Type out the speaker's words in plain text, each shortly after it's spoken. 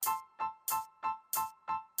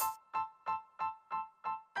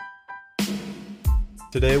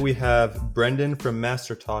Today we have Brendan from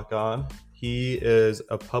Master Talk on. He is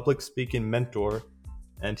a public speaking mentor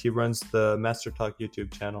and he runs the Master Talk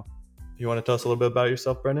YouTube channel. You want to tell us a little bit about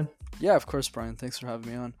yourself, Brendan? Yeah, of course, Brian. Thanks for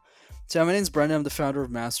having me on. So, my name's Brendan. I'm the founder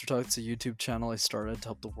of Master Talk. It's a YouTube channel I started to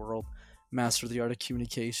help the world master the art of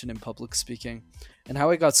communication and public speaking. And how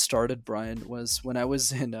I got started, Brian, was when I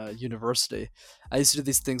was in university. I used to do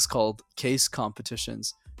these things called case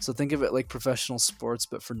competitions. So think of it like professional sports,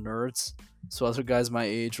 but for nerds. So other guys my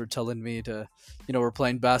age were telling me to, we're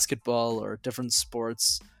playing basketball or different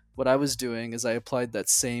sports. What I was doing is I applied that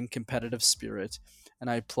same competitive spirit and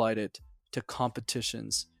I applied it to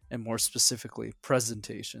competitions and more specifically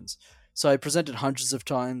presentations. So I presented hundreds of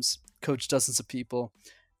times, coached dozens of people.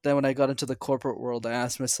 Then when I got into the corporate world, I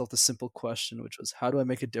asked myself the simple question, which was, how do I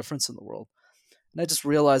make a difference in the world? And I just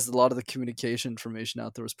realized a lot of the communication information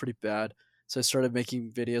out there was pretty bad. So I started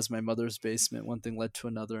making videos in my mother's basement. One thing led to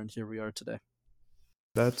another, and here we are today.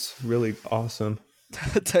 That's really awesome.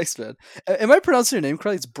 Thanks, man. Am I pronouncing your name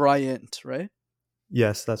correctly? It's Bryant, right?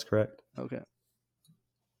 Yes, that's correct. Okay.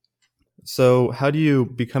 So how do you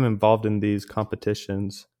become involved in these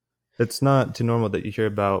competitions? It's not too normal that you hear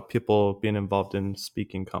about people being involved in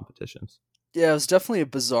speaking competitions. Yeah, it was definitely a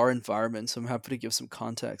bizarre environment, so I'm happy to give some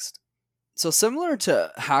context. So similar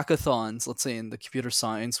to hackathons, let's say in the computer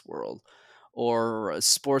science world, or a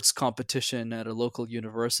sports competition at a local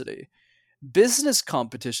university, business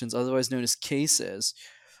competitions, otherwise known as cases,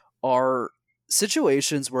 are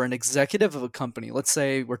situations where an executive of a company, let's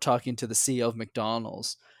say we're talking to the CEO of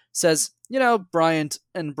McDonald's, says, Bryant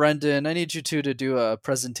and Brendan, I need you two to do a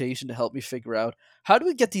presentation to help me figure out how do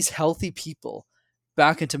we get these healthy people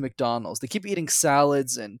back into McDonald's. They keep eating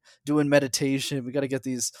salads and doing meditation. We got to get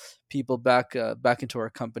these people back into our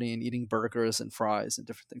company and eating burgers and fries and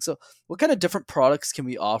different things. So, what kind of different products can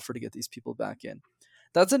we offer to get these people back in?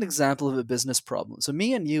 That's an example of a business problem. So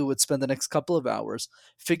me and you would spend the next couple of hours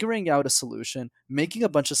figuring out a solution, making a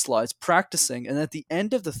bunch of slides, practicing, and at the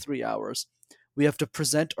end of the 3 hours, we have to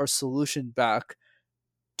present our solution back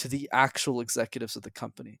to the actual executives of the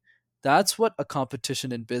company. That's what a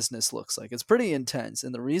competition in business looks like. It's pretty intense.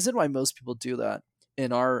 And the reason why most people do that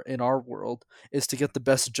in our world is to get the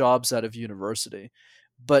best jobs out of university.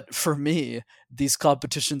 But for me, these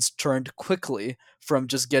competitions turned quickly from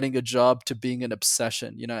just getting a job to being an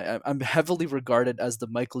obsession. I'm heavily regarded as the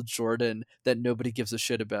Michael Jordan that nobody gives a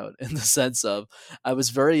shit about, in the sense of I was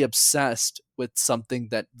very obsessed with something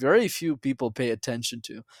that very few people pay attention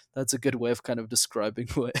to. That's a good way of kind of describing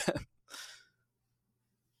who I am.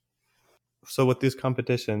 So with these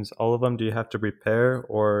competitions, all of them, do you have to prepare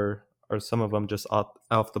or are some of them just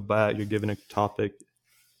off the bat, you're given a topic?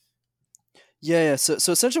 Yeah. So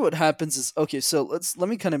essentially, what happens is, okay. So let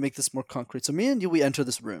me kind of make this more concrete. So me and you, we enter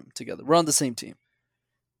this room together. We're on the same team.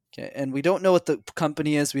 Okay, and we don't know what the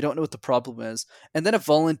company is. We don't know what the problem is. And then a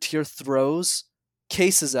volunteer throws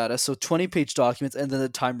cases at us, so 20-page documents, and then the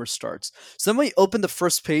timer starts. So then when we open the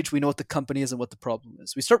first page, we know what the company is and what the problem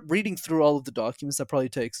is. We start reading through all of the documents. That probably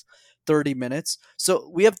takes 30 minutes. So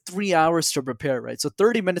we have 3 hours to prepare, right? So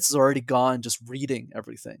 30 minutes is already gone just reading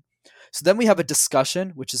everything. So then we have a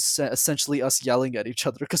discussion, which is essentially us yelling at each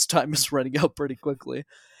other because time is running out pretty quickly. And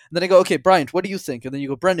then I go, okay, Brian, what do you think? And then you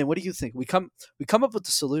go, Brendan, what do you think? We come up with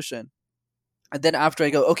the solution. And then after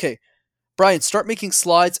I go, okay, Brian, start making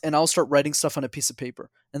slides and I'll start writing stuff on a piece of paper.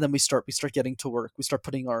 And then we start getting to work. We start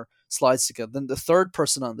putting our slides together. Then the third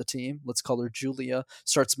person on the team, let's call her Julia,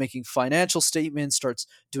 starts making financial statements, starts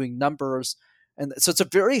doing numbers. And so it's a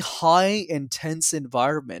very high intense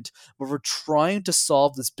environment where we're trying to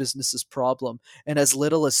solve this business's problem in as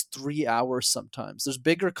little as 3 hours sometimes. There's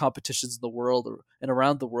bigger competitions in the world and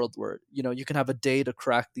around the world where, you can have a day to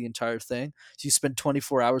crack the entire thing. So you spend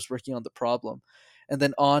 24 hours working on the problem. And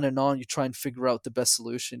then on and on, you try and figure out the best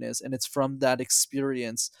solution is. And it's from that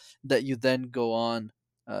experience that you then go on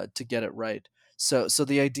to get it right. So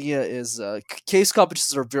the idea is case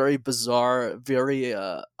competitions are very bizarre, very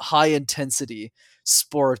high intensity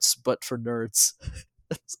sports, but for nerds.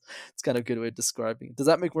 It's kind of a good way of describing it. Does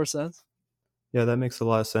that make more sense? Yeah, that makes a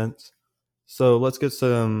lot of sense. So let's get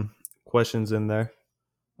some questions in there.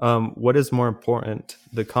 What is more important,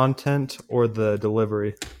 the content or the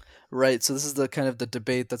delivery? Right. So this is the kind of the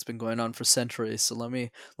debate that's been going on for centuries. So let me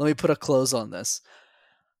put a close on this.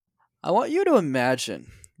 I want you to imagine,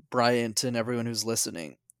 Bryant and everyone who's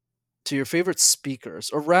listening, to your favorite speakers,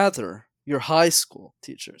 or rather, your high school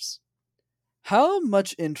teachers. How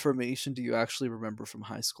much information do you actually remember from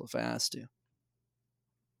high school, if I asked you?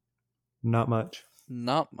 Not much.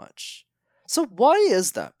 Not much. So why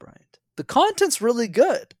is that, Bryant? The content's really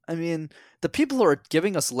good. I mean, the people who are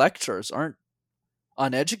giving us lectures aren't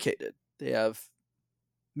uneducated. They have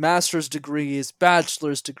master's degrees,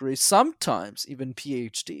 bachelor's degrees, sometimes even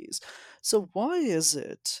PhDs. So why is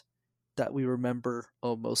it that we remember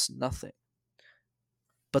almost nothing?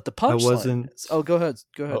 But the I punchline wasn't. is, oh, go ahead,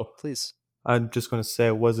 Oh, please. I'm just going to say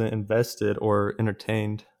I wasn't invested or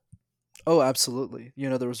entertained. Oh, absolutely.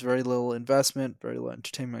 There was very little investment, very little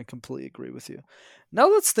entertainment. I completely agree with you. Now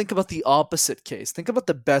let's think about the opposite case. Think about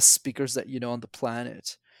the best speakers that you know on the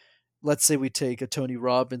planet. Let's say we take a Tony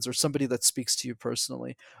Robbins or somebody that speaks to you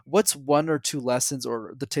personally. What's one or two lessons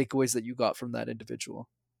or the takeaways that you got from that individual?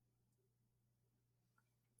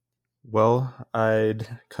 Well,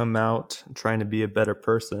 I'd come out trying to be a better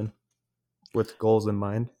person with goals in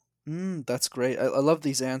mind. That's great. I love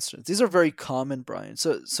these answers. These are very common, Brian.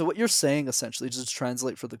 So what you're saying essentially, just to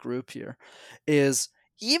translate for the group here, is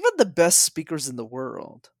even the best speakers in the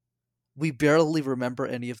world, we barely remember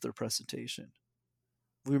any of their presentation.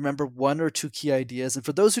 We remember one or two key ideas, and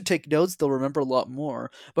for those who take notes, they'll remember a lot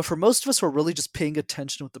more. But for most of us who are really just paying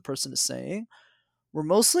attention to what the person is saying, we're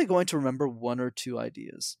mostly going to remember one or two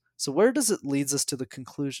ideas. So where does it leads us to the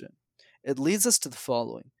conclusion? It leads us to the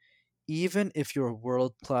following. Even if you're a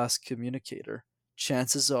world class communicator,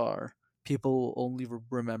 chances are people will only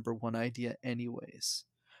remember one idea, anyways.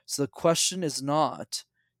 So the question is not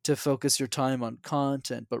to focus your time on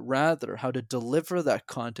content, but rather how to deliver that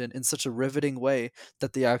content in such a riveting way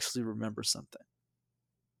that they actually remember something.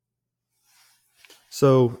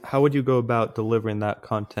 So, how would you go about delivering that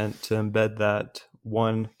content to embed that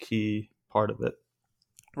one key part of it?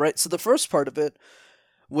 Right? So the first part of it,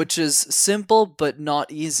 which is simple but not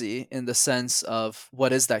easy in the sense of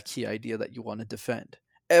what is that key idea that you want to defend.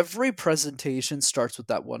 Every presentation starts with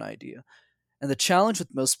that one idea. And the challenge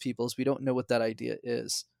with most people is we don't know what that idea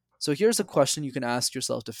is. So here's a question you can ask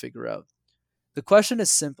yourself to figure out. The question is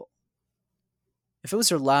simple. If it was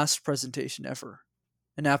your last presentation ever,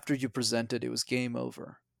 and after you presented, it was game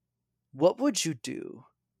over, what would you do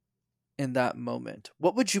in that moment?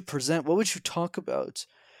 What would you present? What would you talk about?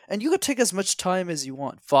 And you could take as much time as you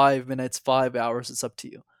want 5 minutes, 5 hours, it's up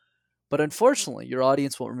to you. But unfortunately, your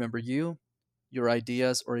audience won't remember you, your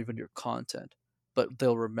ideas, or even your content, but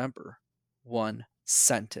they'll remember one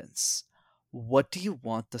sentence. What do you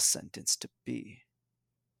want the sentence to be?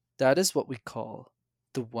 That is what we call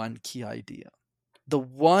the one key idea, the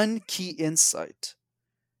one key insight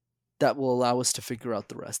that will allow us to figure out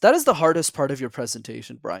the rest. That is the hardest part of your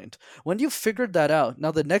presentation, Bryant. When you've figured that out,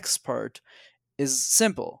 now the next part is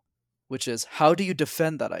simple, which is how do you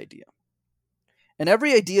defend that idea? And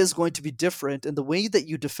every idea is going to be different, and the way that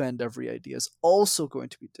you defend every idea is also going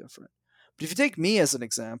to be different. But if you take me as an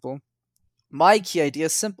example, my key idea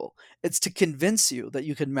is simple. It's to convince you that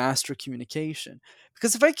you can master communication.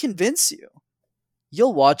 Because if I convince you,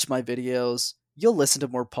 you'll watch my videos, you'll listen to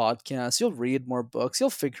more podcasts, you'll read more books, you'll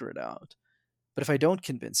figure it out. But if I don't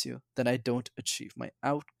convince you, then I don't achieve my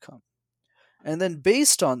outcome. And then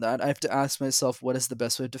based on that, I have to ask myself, what is the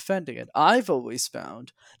best way of defending it? I've always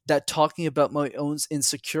found that talking about my own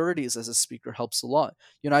insecurities as a speaker helps a lot.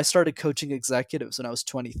 I started coaching executives when I was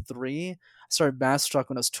 23. I started Master Talk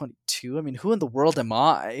when I was 22. I mean, who in the world am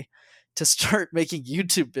I to start making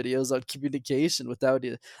YouTube videos on communication without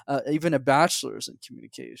even a bachelor's in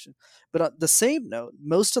communication? But on the same note,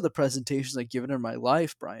 most of the presentations I've given in my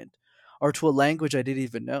life, Brian, are to a language I didn't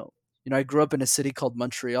even know. I grew up in a city called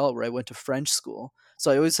Montreal where I went to French school.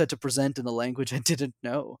 So I always had to present in a language I didn't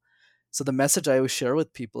know. So the message I always share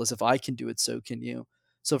with people is if I can do it, so can you.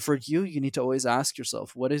 So for you, you need to always ask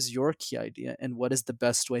yourself, what is your key idea and what is the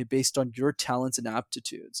best way based on your talents and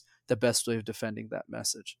aptitudes, the best way of defending that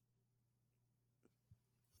message?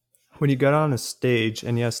 When you get on a stage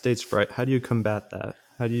and you have stage fright, how do you combat that?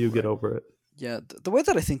 How do you get Right. over it? Yeah, the way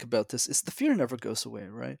that I think about this is the fear never goes away,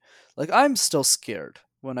 right? Like I'm still scared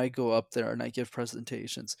when I go up there and I give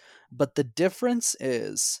presentations, but the difference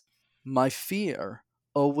is my fear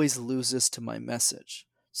always loses to my message.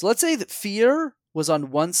 So let's say that fear was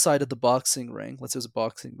on one side of the boxing ring, let's say it was a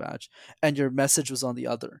boxing match, and your message was on the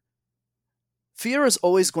other. Fear is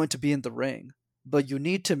always going to be in the ring, but you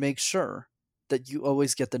need to make sure that you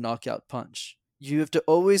always get the knockout punch. You have to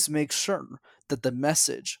always make sure that the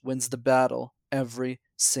message wins the battle every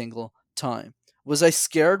single time. Was I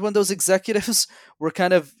scared when those executives were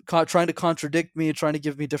kind of trying to contradict me, trying to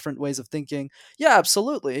give me different ways of thinking? Yeah,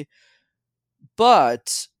 absolutely.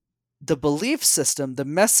 But the belief system, the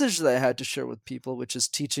message that I had to share with people, which is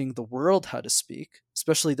teaching the world how to speak,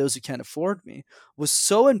 especially those who can't afford me, was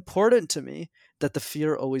so important to me that the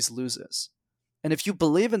fear always loses. And if you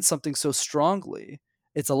believe in something so strongly,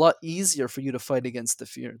 it's a lot easier for you to fight against the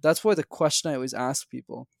fear. That's why the question I always ask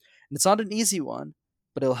people, and it's not an easy one,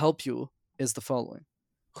 but it'll help you, is the following: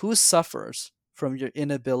 who suffers from your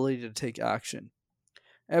inability to take action.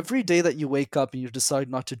 Every day that you wake up and you decide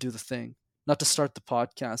not to do the thing, not to start the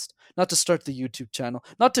podcast, not to start the YouTube channel,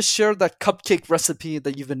 not to share that cupcake recipe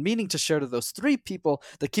that you've been meaning to share to those 3 people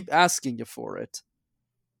that keep asking you for it,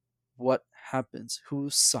 what happens? Who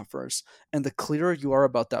suffers? And the clearer you are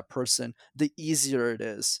about that person, the easier it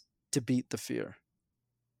is to beat the fear.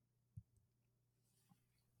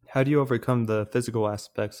 How do you overcome the physical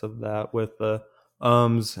aspects of that with the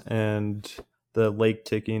ums and the leg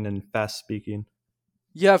ticking and fast speaking?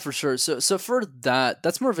 Yeah, for sure. So for that,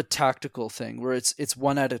 that's more of a tactical thing where it's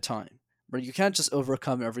one at a time. Where you can't just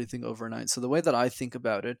overcome everything overnight. So the way that I think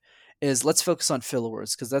about it is let's focus on filler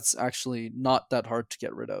words because that's actually not that hard to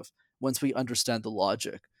get rid of once we understand the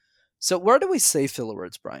logic. So where do we say filler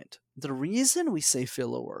words, Bryant? The reason we say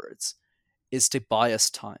filler words is to buy us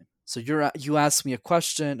time. So you ask me a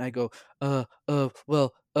question, I go,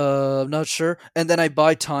 well, I'm not sure, and then I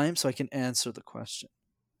buy time so I can answer the question.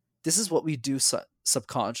 This is what we do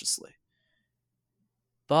subconsciously.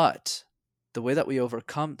 But the way that we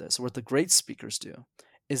overcome this, or what the great speakers do,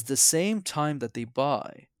 is the same time that they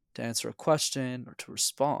buy to answer a question or to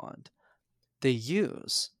respond, they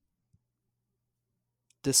use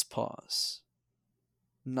this pause.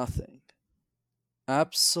 Nothing.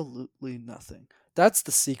 Absolutely nothing. That's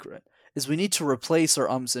the secret. Is we need to replace our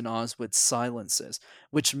ums and ahs with silences,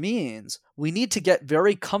 which means we need to get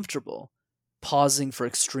very comfortable pausing for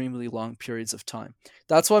extremely long periods of time.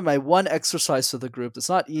 That's why my one exercise for the group that's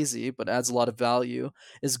not easy but adds a lot of value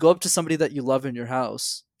is go up to somebody that you love in your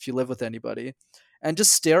house, if you live with anybody, and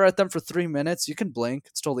just stare at them for 3 minutes. You can blink,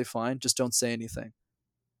 it's totally fine. Just don't say anything.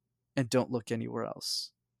 And don't look anywhere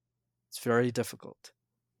else. It's very difficult.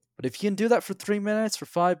 But if you can do that for 3 minutes, for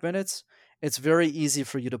 5 minutes, it's very easy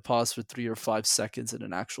for you to pause for 3 or 5 seconds in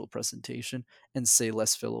an actual presentation and say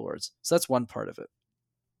less filler words. So that's one part of it.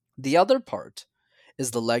 The other part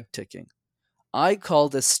is the leg ticking. I call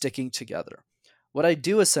this sticking together. What I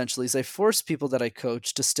do essentially is I force people that I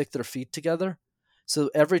coach to stick their feet together. So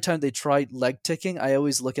every time they try leg ticking, I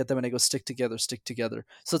always look at them and I go, stick together, stick together.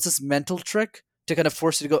 So it's this mental trick to kind of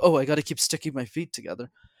force you to go, oh, I got to keep sticking my feet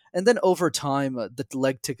together. And then over time, the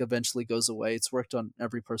leg tick eventually goes away. It's worked on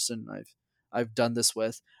every person I've done this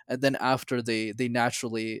with. And then after they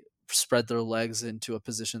naturally spread their legs into a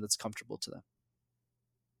position that's comfortable to them.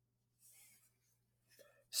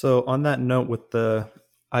 So, on that note, with the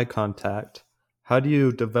eye contact, how do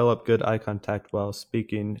you develop good eye contact while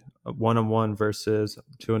speaking one on one versus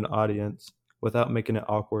to an audience without making it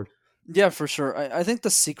awkward? Yeah, for sure. I think the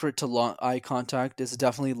secret to long eye contact is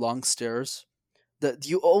definitely long stares. That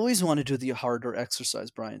you always want to do the harder exercise,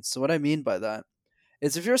 Brian. So what I mean by that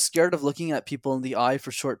is if you're scared of looking at people in the eye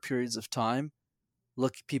for short periods of time,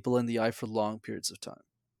 look people in the eye for long periods of time.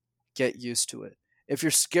 Get used to it. If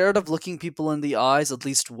you're scared of looking people in the eyes at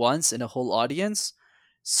least once in a whole audience,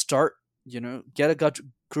 start, get a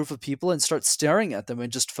group of people and start staring at them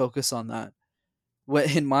and just focus on that.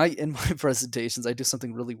 In my presentations, I do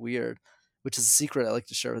something really weird, which is a secret I like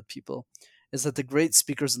to share with people, is that the great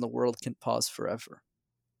speakers in the world can pause forever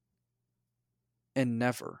and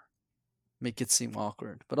never make it seem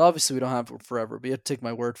awkward. But obviously, we don't have it forever. But you have to take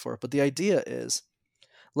my word for it. But the idea is,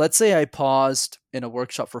 let's say I paused in a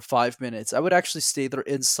workshop for 5 minutes. I would actually stay there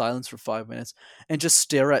in silence for 5 minutes and just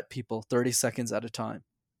stare at people 30 seconds at a time,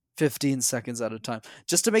 15 seconds at a time,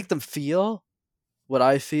 just to make them feel what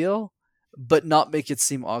I feel, but not make it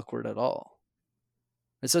seem awkward at all.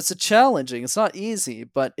 And so it's it's not easy,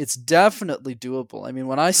 but it's definitely doable. I mean,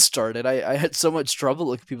 when I started, I had so much trouble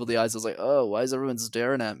looking people in the eyes. I was like, oh, why is everyone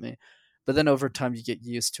staring at me? But then over time, you get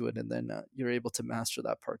used to it, and then you're able to master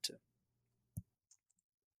that part too.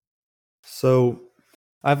 So,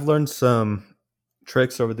 I've learned some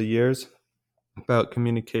tricks over the years about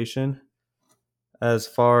communication as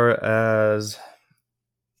far as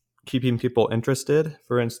keeping people interested.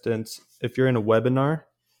 For instance, if you're in a webinar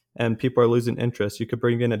and people are losing interest, you could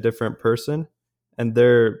bring in a different person and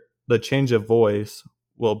the change of voice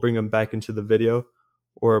will bring them back into the video,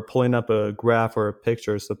 or pulling up a graph or a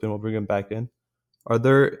picture or something will bring them back in. Are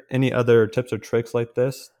there any other tips or tricks like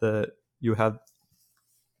this that you have?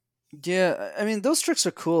 Yeah, I mean those tricks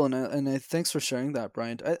are cool, and thanks for sharing that,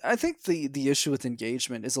 Brian. I think the issue with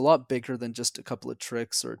engagement is a lot bigger than just a couple of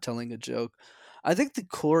tricks or telling a joke. I think the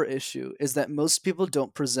core issue is that most people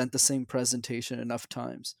don't present the same presentation enough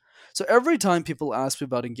times. So every time people ask me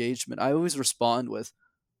about engagement, I always respond with,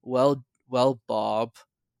 well, Bob,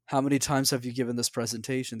 how many times have you given this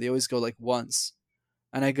presentation?" They always go like once,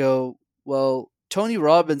 and I go, "Well, Tony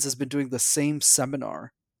Robbins has been doing the same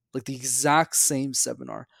seminar, like the exact same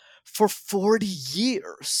seminar, for 40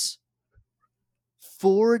 years.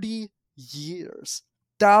 40 years,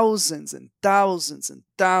 thousands and thousands and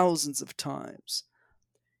thousands of times.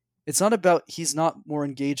 It's not about he's not more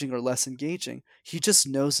engaging or less engaging. He just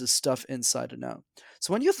knows his stuff inside and out.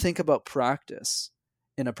 So when you think about practice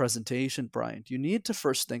in a presentation, Brian, you need to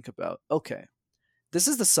first think about, okay, this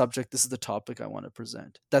is the subject, this is the topic I want to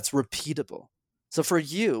present. That's repeatable. So for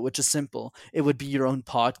you, which is simple, it would be your own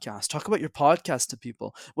podcast. Talk about your podcast to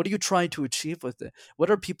people. What are you trying to achieve with it?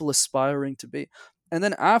 What are people aspiring to be? And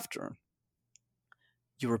then after,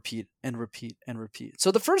 you repeat and repeat and repeat.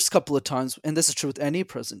 So the first couple of times, and this is true with any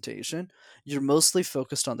presentation, you're mostly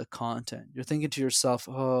focused on the content. You're thinking to yourself,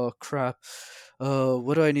 oh crap,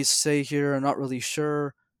 what do I need to say here? I'm not really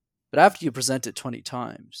sure. But after you present it 20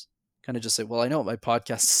 times, kind of just say, well, I know what my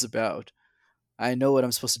podcast is about. I know what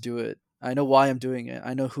I'm supposed to do it. I know why I'm doing it.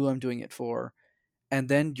 I know who I'm doing it for. And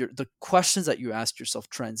then the questions that you ask yourself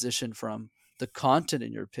transition from the content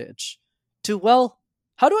in your pitch to, well,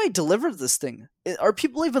 how do I deliver this thing? Are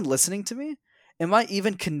people even listening to me? Am I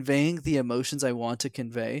even conveying the emotions I want to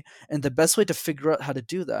convey? And the best way to figure out how to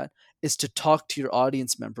do that is to talk to your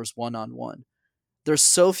audience members one on one. There's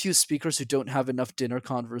so few speakers who don't have enough dinner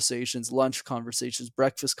conversations, lunch conversations,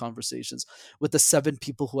 breakfast conversations with the 7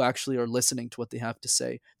 people who actually are listening to what they have to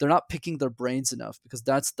say. They're not picking their brains enough, because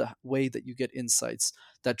that's the way that you get insights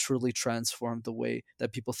that truly transform the way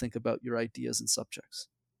that people think about your ideas and subjects.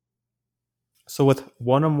 So with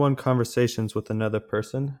one-on-one conversations with another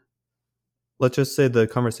person, let's just say the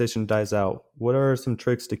conversation dies out. What are some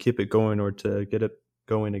tricks to keep it going or to get it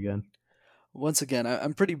going again? Once again,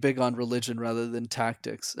 I'm pretty big on religion rather than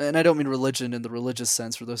tactics. And I don't mean religion in the religious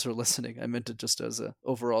sense for those who are listening. I meant it just as an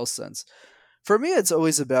overall sense. For me, it's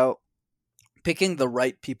always about picking the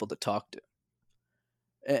right people to talk to.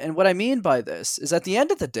 And what I mean by this is, at the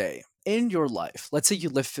end of the day, in your life, let's say you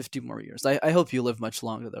live 50 more years. I hope you live much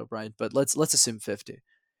longer though, Brian, but let's assume 50.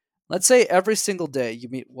 Let's say every single day you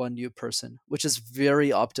meet one new person, which is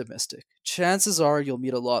very optimistic. Chances are you'll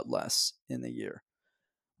meet a lot less in a year.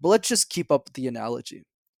 But let's just keep up the analogy.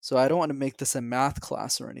 So I don't want to make this a math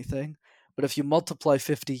class or anything, but if you multiply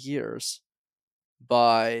 50 years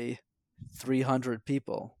by 300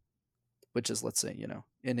 people, which is, let's say,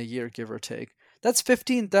 in a year, give or take, that's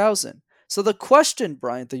 15,000. So the question,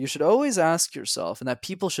 Brian, that you should always ask yourself, and that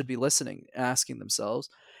people should be listening, asking themselves,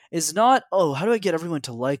 is not, oh, how do I get everyone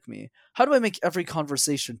to like me? How do I make every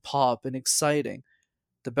conversation pop and exciting?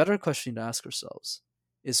 The better question to ask ourselves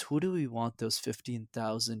is, who do we want those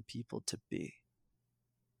 15,000 people to be?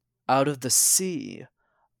 Out of the sea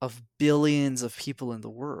of billions of people in the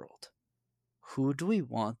world, who do we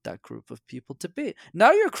want that group of people to be?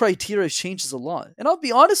 Now your criteria changes a lot. And I'll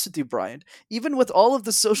be honest with you, Brian, even with all of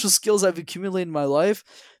the social skills I've accumulated in my life,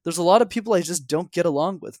 there's a lot of people I just don't get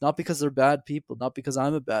along with. Not because they're bad people, not because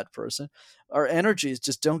I'm a bad person. Our energies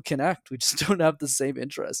just don't connect. We just don't have the same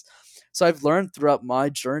interests. So I've learned throughout my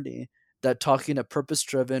journey that talking to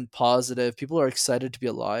purpose-driven, positive, people who are excited to be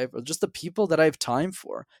alive, are just the people that I have time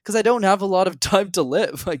for. Because I don't have a lot of time to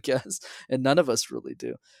live, I guess. And none of us really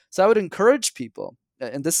do. So I would encourage people,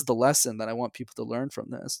 and this is the lesson that I want people to learn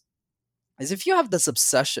from this, is if you have this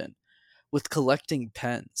obsession with collecting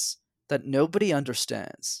pens that nobody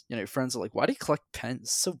understands, your friends are like, why do you collect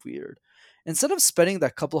pens? So weird. Instead of spending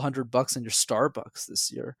that couple $100 on your Starbucks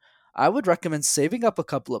this year, I would recommend saving up a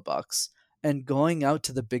couple of bucks and going out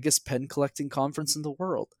to the biggest pen collecting conference in the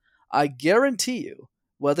world. I guarantee you,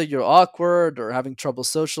 whether you're awkward or having trouble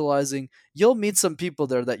socializing, you'll meet some people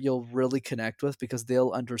there that you'll really connect with, because they'll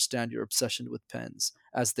understand your obsession with pens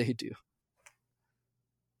as they do.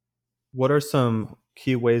 What are some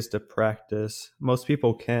key ways to practice? Most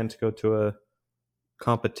people can't go to a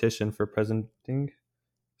competition for presenting.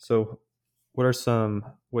 So what are some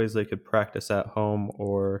ways they could practice at home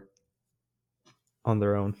or on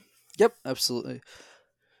their own? Yep, absolutely.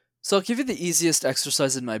 So I'll give you the easiest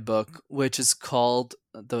exercise in my book, which is called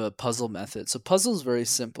the puzzle method. So puzzle is very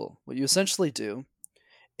simple. What you essentially do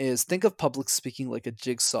is think of public speaking like a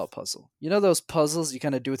jigsaw puzzle. You know those puzzles you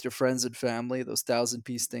kind of do with your friends and family, those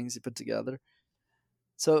 1,000-piece things you put together?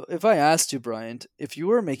 So if I asked you, Brian, if you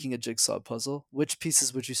were making a jigsaw puzzle, which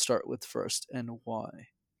pieces would you start with first and why?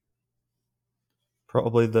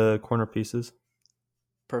 Probably the corner pieces.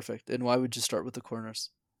 Perfect. And why would you start with the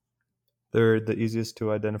corners? They're the easiest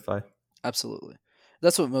to identify. Absolutely.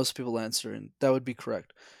 That's what most people answer, and that would be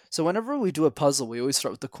correct. So whenever we do a puzzle, we always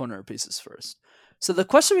start with the corner pieces first. So the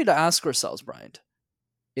question we need to ask ourselves, Brian,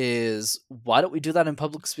 is why don't we do that in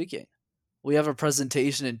public speaking? We have a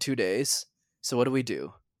presentation in 2 days. So what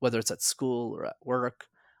do? Whether it's at school or at work,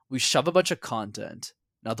 we shove a bunch of content.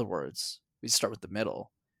 In other words, we start with the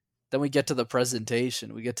middle. Then we get to the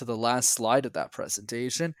presentation. We get to the last slide of that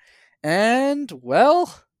presentation. And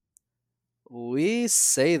well, we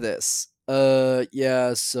say this.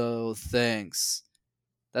 Yeah, so thanks.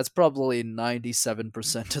 That's probably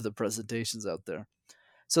 97% of the presentations out there.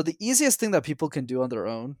 So the easiest thing that people can do on their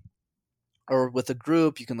own or with a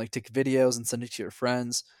group, you can like take videos and send it to your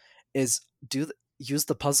friends, is use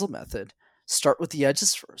the puzzle method. Start with the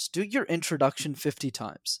edges first. Do your introduction 50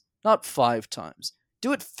 times, not 5 times.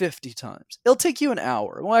 Do it 50 times. It'll take you an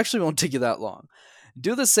hour. Well, actually, it won't take you that long.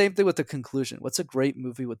 Do the same thing with the conclusion. What's a great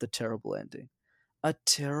movie with a terrible ending? A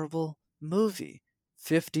terrible movie.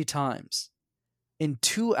 50 times. In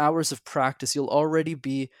 2 hours of practice, you'll already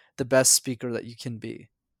be the best speaker that you can be.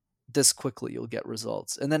 This quickly you'll get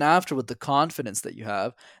results. And then after, with the confidence that you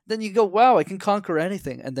have, then you go, wow, I can conquer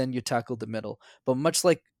anything. And then you tackle the middle. But much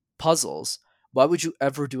like puzzles, why would you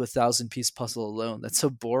ever do 1,000-piece puzzle alone? That's so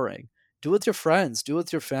boring. Do it with your friends, do it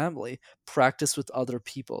with your family, practice with other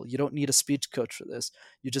people. You don't need a speech coach for this.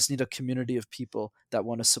 You just need a community of people that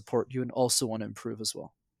want to support you and also want to improve as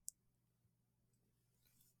well.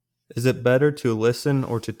 Is it better to listen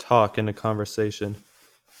or to talk in a conversation?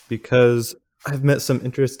 Because I've met some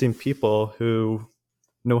interesting people who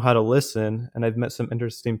know how to listen, and I've met some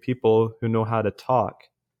interesting people who know how to talk.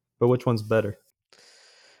 But which one's better?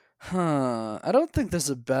 I don't think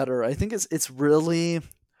there's a better. I think it's really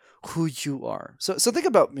who you are. So think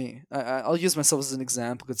about me. I'll use myself as an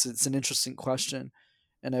example because it's an interesting question,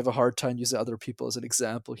 and I have a hard time using other people as an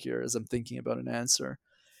example here as I'm thinking about an answer.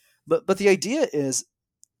 But the idea is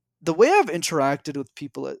the way I've interacted with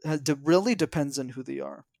people really depends on who they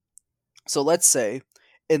are. So let's say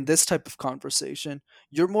in this type of conversation,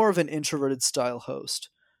 you're more of an introverted style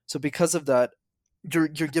host. So because of that, you're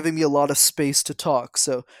giving me a lot of space to talk.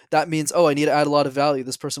 So that means, oh, I need to add a lot of value.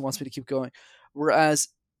 This person wants me to keep going. Whereas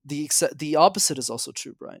the opposite is also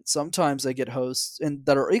true, Brian. Sometimes I get hosts and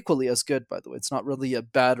that are equally as good. By the way, it's not really a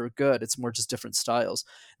bad or good. It's more just different styles.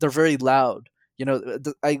 They're very loud.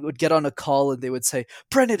 I would get on a call and they would say,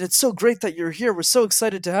 "Brendan, it's so great that you're here. We're so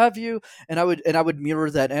excited to have you." And I would mirror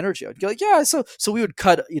that energy. I'd go like, "Yeah." So we would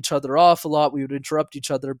cut each other off a lot. We would interrupt each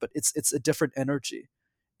other, but it's a different energy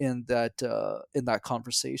in that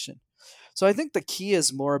conversation. So I think the key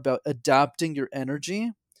is more about adapting your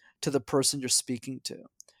energy to the person you're speaking to.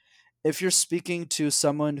 If you're speaking to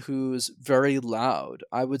someone who's very loud,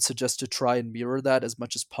 I would suggest to try and mirror that as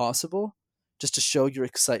much as possible, just to show your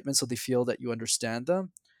excitement so they feel that you understand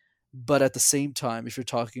them. But at the same time, if you're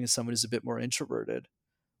talking to someone who's a bit more introverted,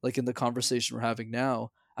 like in the conversation we're having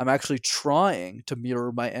now, I'm actually trying to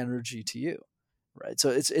mirror my energy to you. Right. So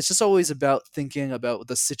it's just always about thinking about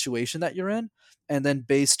the situation that you're in, and then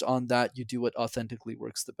based on that, you do what authentically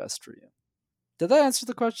works the best for you. Did that answer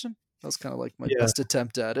the question? That was kind of like my Yeah, best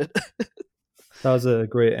attempt at it. that was a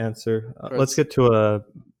great answer. Let's Right. get to a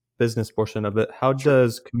business portion of it. How Sure.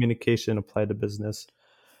 does communication apply to business?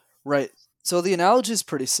 Right. So the analogy is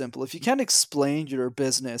pretty simple. If you can't explain your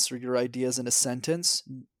business or your ideas in a sentence,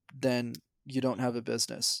 then you don't have a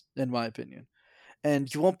business, in my opinion.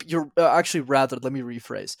 And you won't. You're actually rather. Let me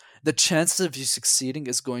rephrase. The chances of you succeeding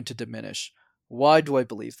is going to diminish. Why do I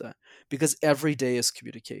believe that? Because every day is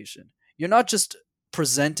communication. You're not just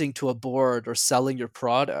presenting to a board or selling your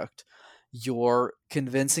product. You're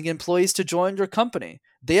convincing employees to join your company.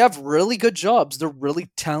 They have really good jobs. They're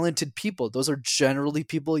really talented people. Those are generally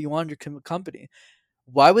people you want in your company.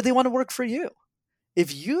 Why would they want to work for you?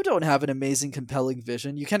 If you don't have an amazing, compelling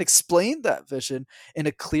vision, you can't explain that vision in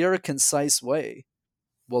a clear, concise way,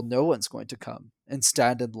 well, no one's going to come and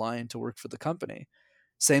stand in line to work for the company.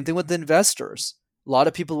 Same thing with investors. A lot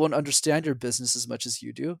of people won't understand your business as much as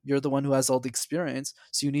you do. You're the one who has all the experience,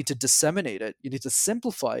 so you need to disseminate it. You need to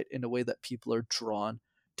simplify it in a way that people are drawn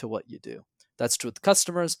to what you do. That's true with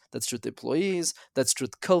customers, that's true with employees, that's true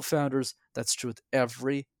with co founders, that's true with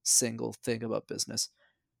every single thing about business.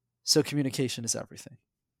 So, communication is everything.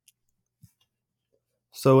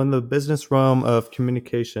 So, in the business realm of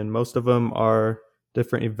communication, most of them are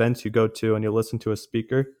different events you go to and you listen to a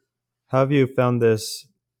speaker. How have you found this?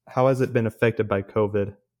 How has it been affected by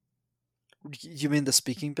COVID? You mean the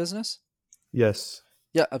speaking business? Yes.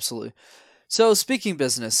 Yeah, absolutely. So speaking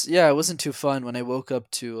business, yeah, it wasn't too fun when I woke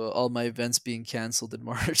up to all my events being canceled in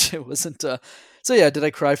March. It wasn't. So yeah, did I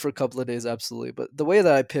cry for a couple of days? Absolutely. But the way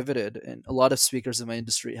that I pivoted, and a lot of speakers in my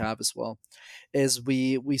industry have as well, is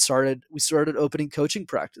we started opening coaching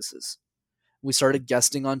practices. We started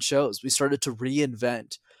guesting on shows. We started to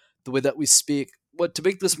reinvent the way that we speak. But to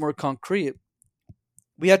make this more concrete,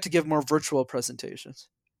 we had to give more virtual presentations.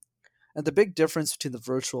 And the big difference between the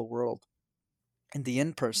virtual world and the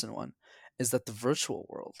in-person one is that the virtual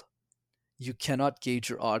world, you cannot gauge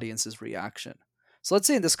your audience's reaction. So let's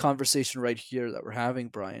say in this conversation right here that we're having,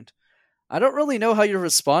 Brian, I don't really know how you're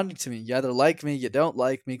responding to me. You either like me, you don't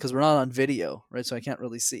like me, because we're not on video, right? So I can't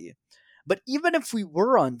really see. But even if we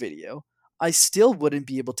were on video, I still wouldn't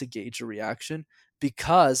be able to gauge a reaction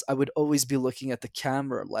because I would always be looking at the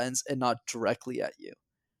camera lens and not directly at you.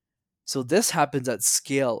 So this happens at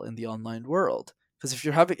scale in the online world. Because if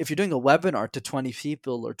you're doing a webinar to 20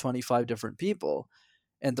 people or 25 different people,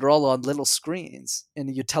 and they're all on little screens,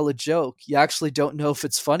 and you tell a joke, you actually don't know if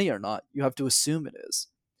it's funny or not. You have to assume it is.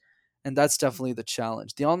 And that's definitely the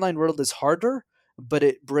challenge. The online world is harder, but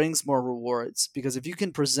it brings more rewards because if you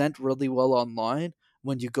can present really well online,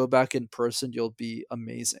 when you go back in person, you'll be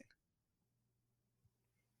amazing.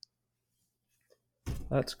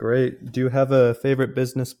 That's great. Do you have a favorite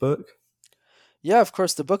business book? Yeah, of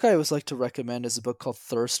course. The book I always like to recommend is a book called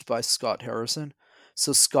Thirst by Scott Harrison.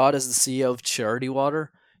 So Scott is the CEO of Charity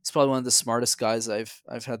Water. He's probably one of the smartest guys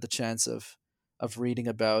I've had the chance of reading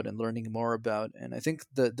about and learning more about. And I think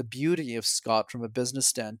the beauty of Scott from a business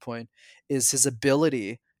standpoint is his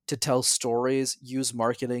ability to tell stories, use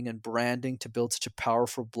marketing and branding to build such a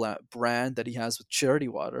powerful brand that he has with Charity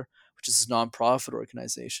Water, which is his nonprofit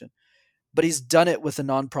organization, but he's done it with a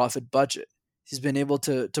nonprofit budget. He's been able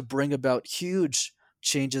to bring about huge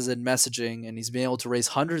changes in messaging, and he's been able to raise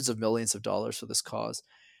hundreds of millions of dollars for this cause.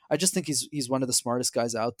 I just think he's one of the smartest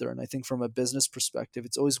guys out there, and I think from a business perspective,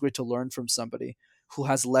 it's always great to learn from somebody who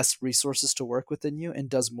has less resources to work with than you and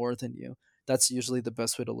does more than you. That's usually the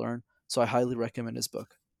best way to learn. So I highly recommend his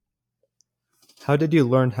book. How did you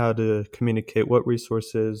learn how to communicate? What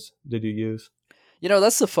resources did you use?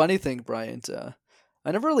 That's the funny thing, Bryant.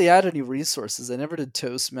 I never really had any resources. I never did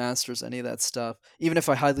Toastmasters, any of that stuff, even if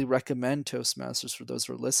I highly recommend Toastmasters for those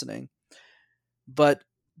who are listening. But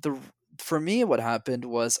the for me, what happened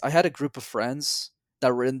was I had a group of friends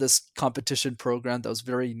that were in this competition program that was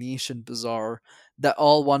very niche and bizarre that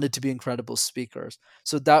all wanted to be incredible speakers.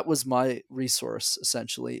 So that was my resource,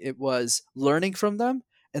 essentially. It was learning from them.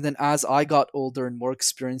 And then as I got older and more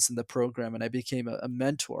experienced in the program and I became a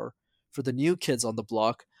mentor for the new kids on the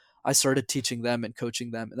block, I started teaching them and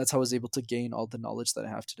coaching them. And that's how I was able to gain all the knowledge that I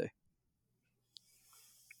have today.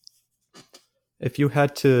 If you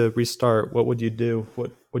had to restart, what would you do?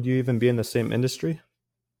 What would you even be in the same industry?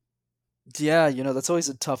 Yeah, that's always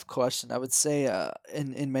a tough question. I would say,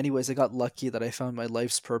 in many ways, I got lucky that I found my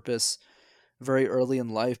life's purpose very early in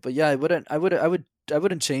life. But yeah, I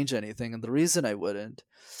wouldn't change anything. And the reason I wouldn't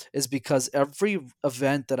is because every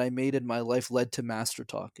event that I made in my life led to Master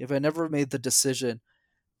Talk. If I never made the decision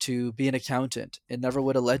to be an accountant, it never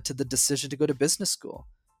would have led to the decision to go to business school,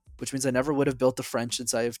 which means I never would have built the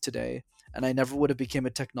friendships I have today, and I never would have become a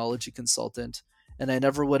technology consultant, and I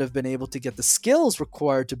never would have been able to get the skills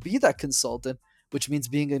required to be that consultant, which means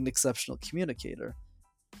being an exceptional communicator,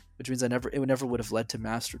 which means it never would have led to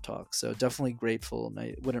Master Talk. So definitely grateful, and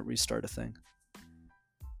I wouldn't restart a thing.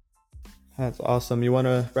 That's awesome. You want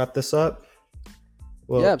to wrap this up?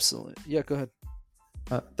 Well, yeah, absolutely. Yeah, go ahead.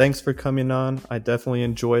 Thanks for coming on. I definitely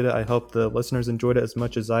enjoyed it. I hope the listeners enjoyed it as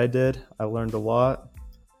much as I did. I learned a lot.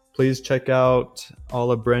 Please check out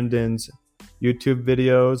all of Brendan's YouTube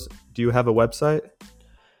videos. Do you have a website?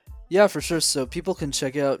 Yeah, for sure. So people can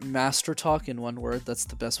check out Master Talk in one word. That's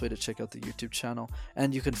the best way to check out the YouTube channel.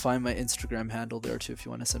 And you can find my Instagram handle there too if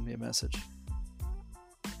you want to send me a message.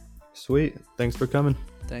 Sweet. Thanks for coming.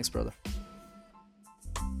 Thanks, brother.